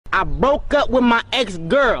I broke up with my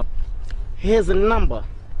ex-girl. Here's a number.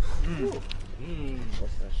 What's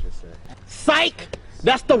that shit say? Psych!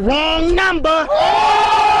 That's the wrong number!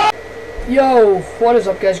 Yo, what is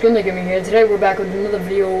up guys, Good Night Gaming here. Today we're back with another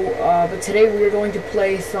video, but today we are going to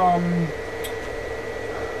play some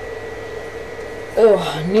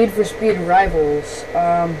Need for Speed Rivals.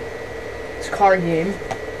 It's a car game.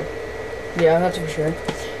 Yeah, that's for sure.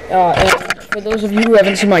 And for those of you who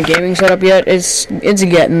haven't seen my gaming setup yet, it's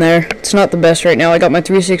getting there. It's not the best right now. I got my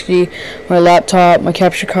 360, my laptop, my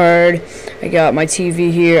capture card, I got my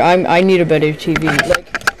TV here. I need a better TV. Like,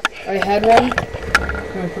 I had one.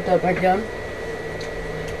 I'm gonna put that back down.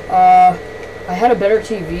 I had a better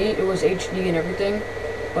TV. It was HD and everything,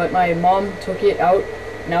 but my mom took it out.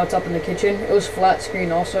 Now it's up in the kitchen. It was flat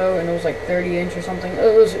screen also, and it was like 30-inch or something.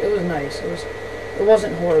 It was nice. It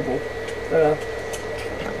wasn't horrible, but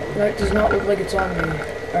that does not look like it's on me.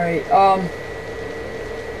 Alright,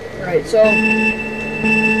 alright, so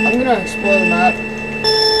I'm gonna explore the map,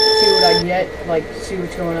 see what I get, like, see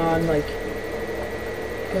what's going on, like,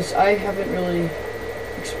 because I haven't really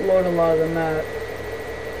explored a lot of the map.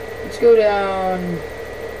 Let's go down,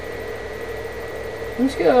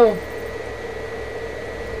 let's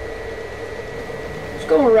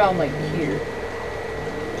go around, like, here.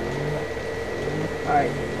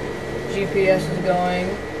 Alright, GPS is going.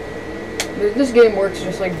 This game works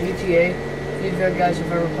just like GTA, if you guys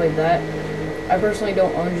have ever played that. I personally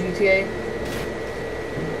don't own GTA.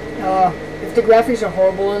 If the graphics are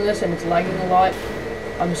horrible in this and it's lagging a lot,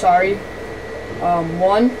 I'm sorry.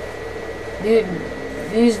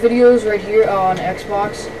 These videos right here on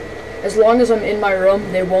Xbox, as long as I'm in my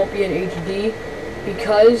room, they won't be in HD,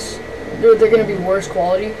 because they're going to be worse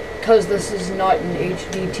quality, because this is not an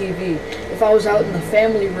HD TV. If I was out in the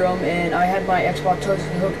family room and I had my Xbox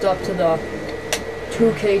hooked up to the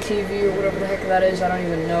 2K TV or whatever the heck that is, I don't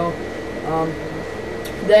even know,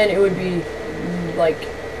 then it would be like,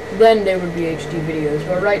 then they would be HD videos.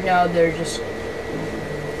 But right now they're just,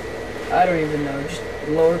 I don't even know, just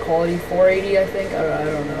lower quality, 480 I think, I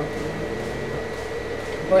don't know.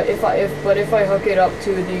 But if I hook it up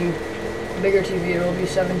to the bigger TV, it'll be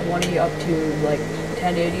 720 up to like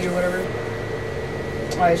 1080 or whatever.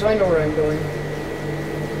 Alright, so I know where I'm going.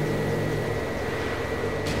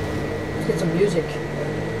 Let's get some music.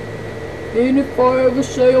 And if I ever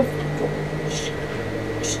say a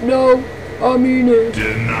snow, I mean it.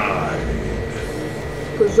 Denied.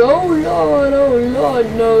 Cause oh Lord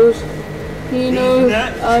knows. He knows,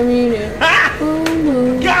 I mean it. Oh,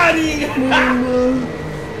 no. Got him!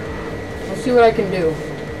 Let's see what I can do.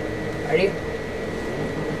 Ready? I'm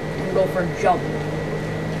gonna go for a jump.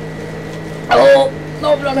 Oh!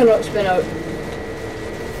 No, spin out.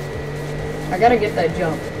 I gotta get that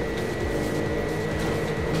jump.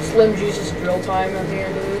 Slim Jesus drill time at the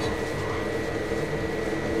end of this.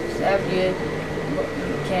 Stab it, but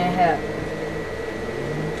you can't have.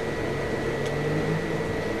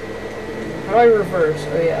 How do I reverse?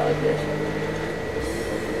 Oh yeah, like this.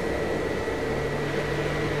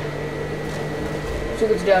 See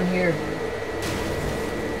what's down here.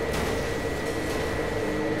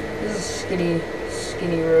 This is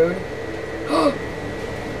skinny road.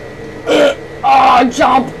 Ah,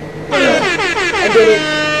 jump! I did it.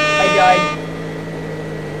 I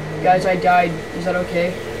died. Guys, I died. Is that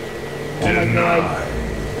okay? Oh my god.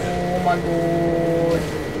 Oh my god.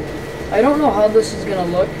 I don't know how this is gonna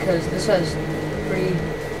look, because this has pretty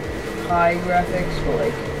high graphics, but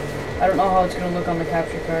like, I don't know how it's gonna look on the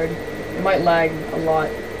capture card. It might lag a lot,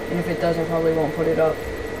 and if it does, I probably won't put it up.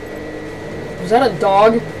 Was that a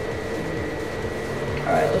dog?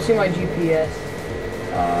 Alright, let's see my GPS.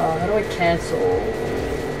 How do I cancel?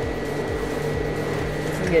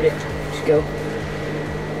 Forget it. Just go.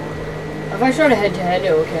 If I start a head-to-head,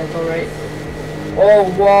 it will cancel, right? Oh,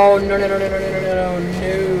 whoa. No. No.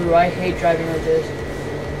 I hate driving like this.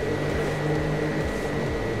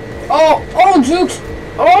 Oh, jukes!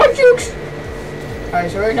 Oh, jukes!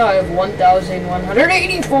 Alright, so right now I have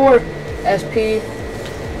 1,184 SP.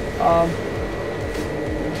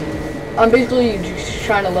 I'm basically just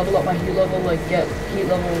trying to level up my heat level, like get heat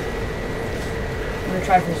level. I'm gonna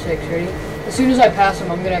try for 6, ready? As soon as I pass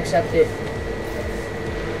him, I'm gonna accept it.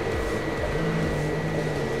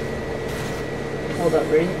 Hold up,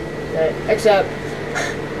 ready? Accept.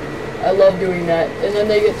 I love doing that. And then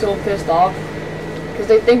they get so pissed off, because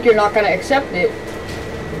they think you're not gonna accept it.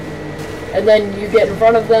 And then you get in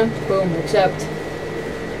front of them, boom, accept.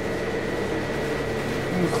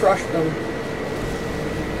 You crush them.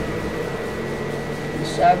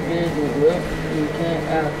 Savage, look, you can't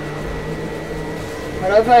act.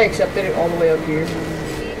 What if I accepted it all the way up here?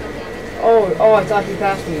 Oh, I thought he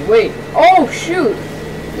passed me. Wait. Oh, shoot.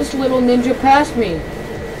 This little ninja passed me.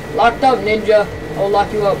 Locked up, ninja. I'll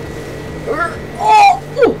lock you up. Oh!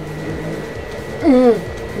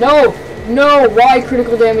 No. No. Why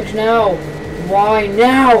critical damage now? Why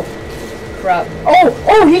now? Crap.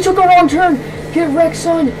 Oh, he took a wrong turn. Get wrecked,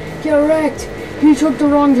 son. Get wrecked. He took the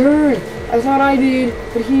wrong turn. I thought I did,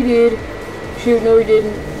 but he did. Shoot, no he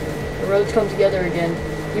didn't. The roads come together again.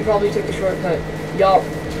 He probably took the shortcut. Yup.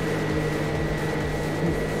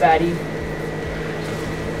 Fatty.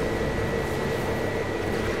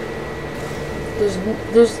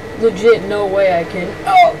 There's legit no way I can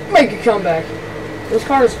make a comeback. This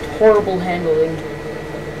car is horrible handling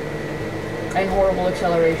and horrible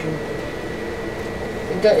acceleration.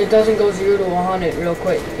 It doesn't go 0 to 100 real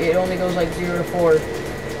quick. It only goes like 0 to 4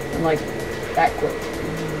 and like that quick.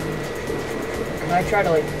 Can I try to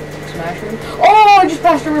like smash him? Oh, I just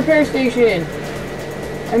passed a repair station.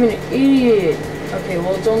 I'm an idiot. Okay,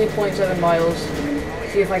 well it's only 0.7 miles.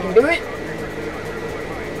 See if I can do it.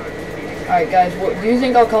 Alright guys, what do you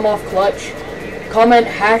think I'll come off clutch? Comment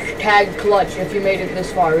 #clutch if you made it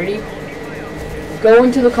this far. Ready? Go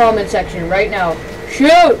into the comment section right now.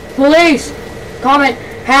 Shoot! Police! Comment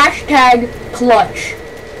 #clutch.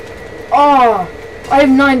 Ah, I have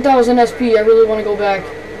 9,000 SP. I really want to go back.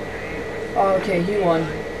 Oh, okay, he won.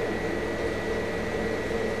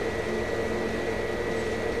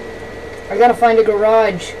 I gotta find a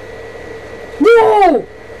garage. No!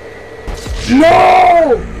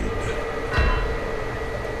 No!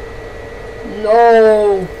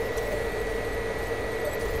 No!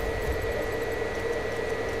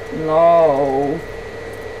 No.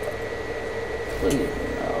 Please,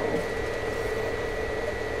 no.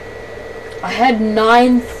 I had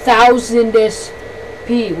 9,000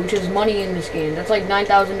 SP, which is money in this game. That's like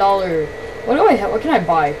 $9,000. What do I have? What can I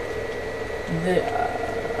buy?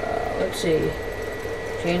 Let's see.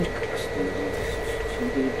 Change.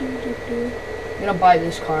 I'm gonna buy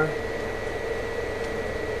this car.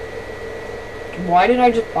 Why did I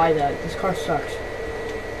just buy that? This car sucks.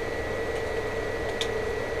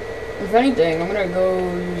 If anything, I'm gonna go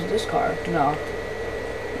use this car. No.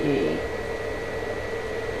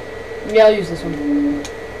 Yeah, I'll use this one.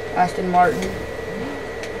 Aston Martin.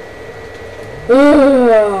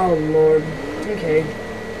 Oh, Lord. Okay.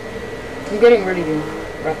 I'm getting ready to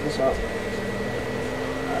wrap this up.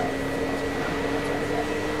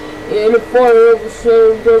 In a fire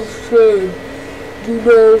episode of shade, you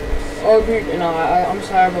know, I'll be. No, I'm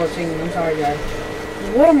sorry about singing. I'm sorry, guys.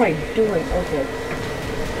 What am I doing? Okay.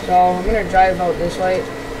 So I'm gonna drive out this way.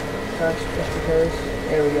 Just because.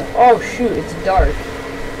 There we go. Oh shoot! It's dark.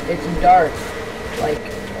 It's dark. Like,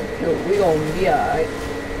 we gonna be alright.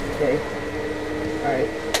 Okay. Alright.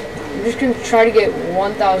 I'm just gonna try to get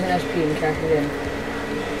 1,000 SP and cash it in.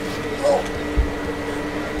 Oh.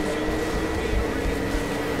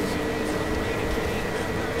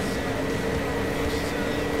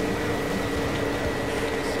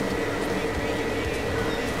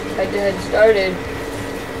 Head started.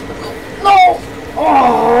 No!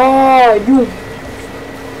 Oh, you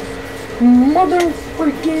mother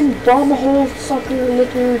freaking bumhole sucker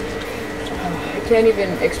liquor. I can't even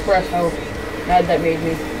express how mad that made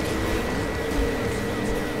me.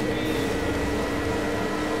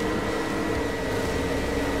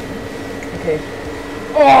 Okay.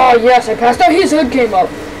 Oh, yes, I passed out. His hood came up.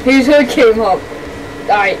 His hood came up.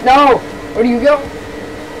 Alright, no! Where do you go?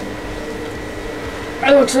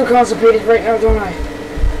 I look so constipated right now, don't I?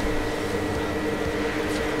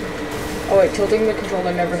 Oh wait, tilting the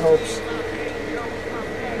controller never helps.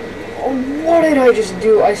 Oh, what did I just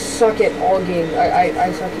do? I suck at all games.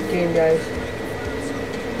 I suck at game, guys.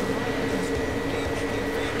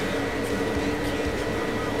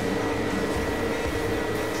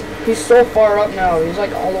 He's so far up now. He's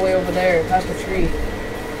like all the way over there, past the tree.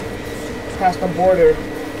 Past the border.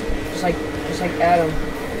 Just like Adam.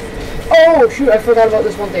 Oh shoot, I forgot about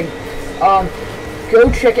this one thing.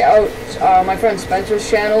 Go check out my friend Spencer's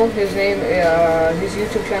channel. His name, his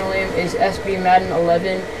YouTube channel name is SB Madden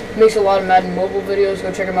 11. He makes a lot of Madden mobile videos.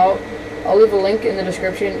 Go check him out. I'll leave a link in the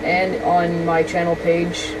description and on my channel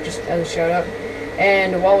page, just as a shout out.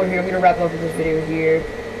 And while we're here, I'm gonna wrap up this video here.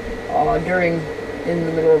 In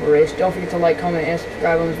the middle of a race. Don't forget to like, comment, and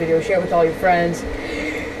subscribe on this video. Share it with all your friends.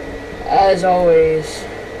 As always.